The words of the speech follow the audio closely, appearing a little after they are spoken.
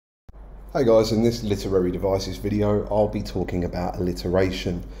Hey guys, in this literary devices video I'll be talking about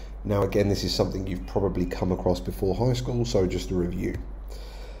alliteration. Now again, this is something you've probably come across before high school, so just a review.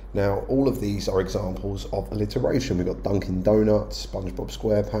 Now all of these are examples of alliteration. We've got Dunkin' Donuts, SpongeBob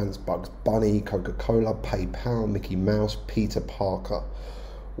SquarePants, Bugs Bunny, Coca-Cola, PayPal, Mickey Mouse, Peter Parker.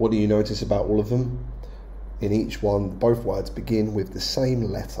 What do you notice about all of them? In each one, both words begin with the same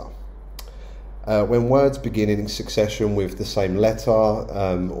letter. When words begin in succession with the same letter,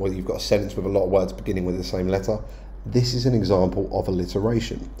 or you've got a sentence with a lot of words beginning with the same letter, this is an example of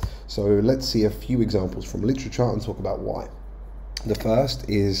alliteration. So let's see a few examples from literature and talk about why. The first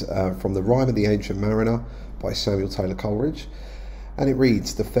is from The Rime of the Ancient Mariner by Samuel Taylor Coleridge, and it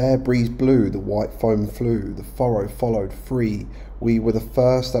reads, "The fair breeze blew, the white foam flew, the furrow followed free, we were the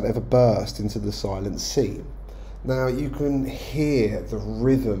first that ever burst into the silent sea." Now you can hear the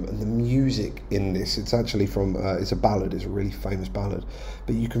rhythm and the music in this. It's actually from, it's a ballad, it's a really famous ballad,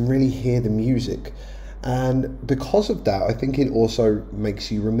 but you can really hear the music. And because of that, I think it also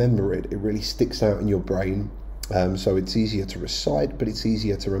makes you remember it. It really sticks out in your brain. So it's easier to recite, but it's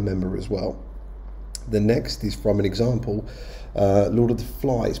easier to remember as well. The next is from an example, Lord of the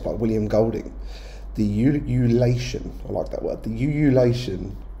Flies by William Golding. The ululation, I like that word, the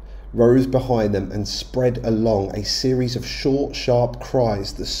ululation rose behind them and spread along a series of short, sharp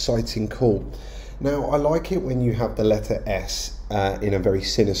cries, the sighting call. Now, I like it when you have the letter S in a very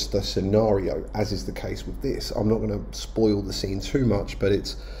sinister scenario, as is the case with this. I'm not going to spoil the scene too much, but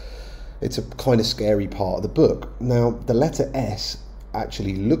it's a kind of scary part of the book. Now, the letter S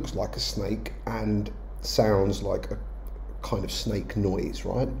actually looks like a snake and sounds like a kind of snake noise,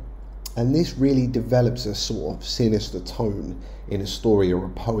 right? And this really develops a sort of sinister tone in a story or a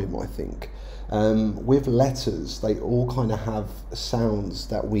poem, I think. With letters, they all kind of have sounds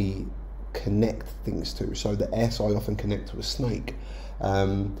that we connect things to. So the S I often connect to a snake.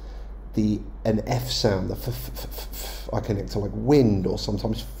 An F sound, the f, I connect to like wind or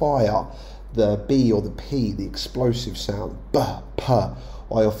sometimes fire. The B or the P, the explosive sound, B, P, I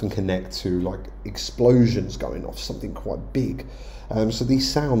often connect to like explosions going off, something quite big. So these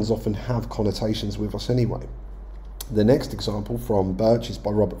sounds often have connotations with us anyway. The next example from Birches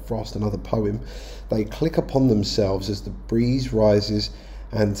by Robert Frost, another poem. They click upon themselves as the breeze rises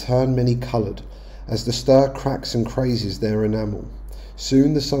and turn many-coloured, as the stir cracks and crazes their enamel.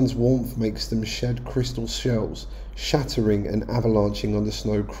 Soon the sun's warmth makes them shed crystal shells, shattering and avalanching on the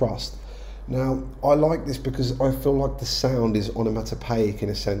snow crust. Now, I like this because I feel like the sound is onomatopoeic in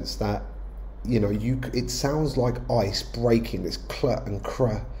a sense that, you know, it sounds like ice breaking. This cl and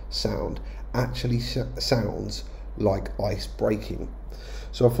cr sound actually sounds like ice breaking.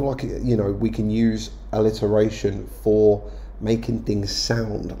 So I feel like, you know, we can use alliteration for making things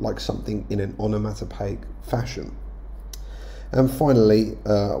sound like something in an onomatopoeic fashion. And finally,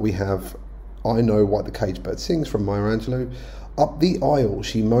 we have I Know Why the Caged Bird Sings from Maya Angelou. Up the aisle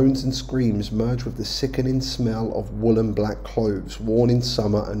she moans and screams, merged with the sickening smell of woolen black clothes, worn in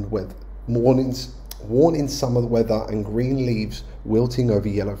summer weather and green leaves wilting over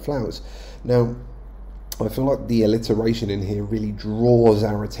yellow flowers. Now, I feel like the alliteration in here really draws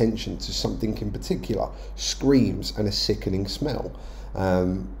our attention to something in particular, screams and a sickening smell.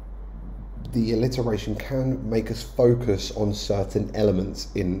 The alliteration can make us focus on certain elements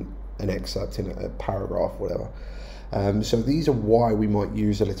in an excerpt, in a paragraph, whatever. So these are why we might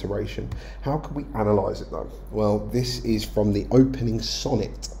use alliteration. How can we analyse it though? Well, this is from the opening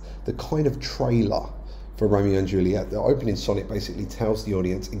sonnet, the kind of trailer for Romeo and Juliet. The opening sonnet basically tells the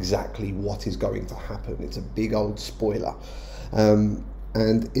audience exactly what is going to happen. It's a big old spoiler.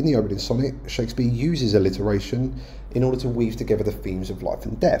 And in the opening sonnet, Shakespeare uses alliteration in order to weave together the themes of life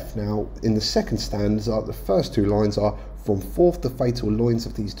and death. Now, in the second stanza, the first two lines are, "From forth the fatal loins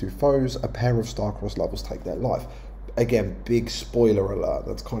of these two foes, a pair of star-crossed lovers take their life." Again, big spoiler alert.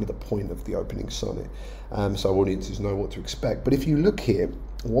 That's kind of the point of the opening sonnet. So audiences know what to expect. But if you look here,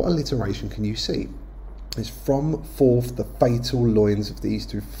 what alliteration can you see? It's "from forth the fatal loins of these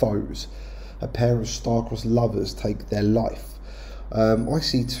two foes, a pair of star-crossed lovers take their life." I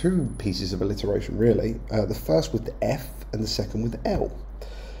see two pieces of alliteration really. The first with the F and the second with the L.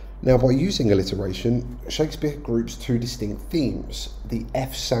 Now, by using alliteration, Shakespeare groups two distinct themes. The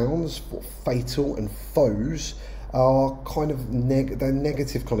F sounds for fatal and foes are kind of they're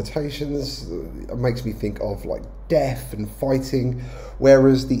negative connotations. It makes me think of like death and fighting,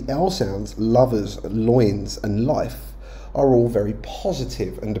 whereas the L sounds, lovers, loins and life, are all very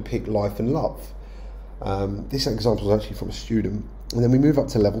positive and depict life and love. This example is actually from a student. And then we move up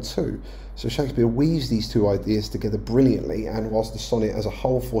to level 2. So Shakespeare weaves these two ideas together brilliantly, and whilst the sonnet as a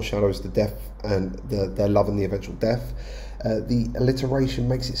whole foreshadows the death and their love and the eventual death, The alliteration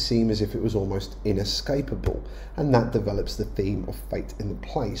makes it seem as if it was almost inescapable, and that develops the theme of fate in the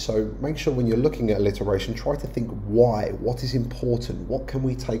play. So make sure when you're looking at alliteration, try to think why, what is important, what can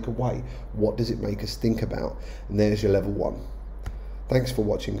we take away, what does it make us think about, and there's your level 1. Thanks for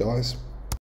watching, guys.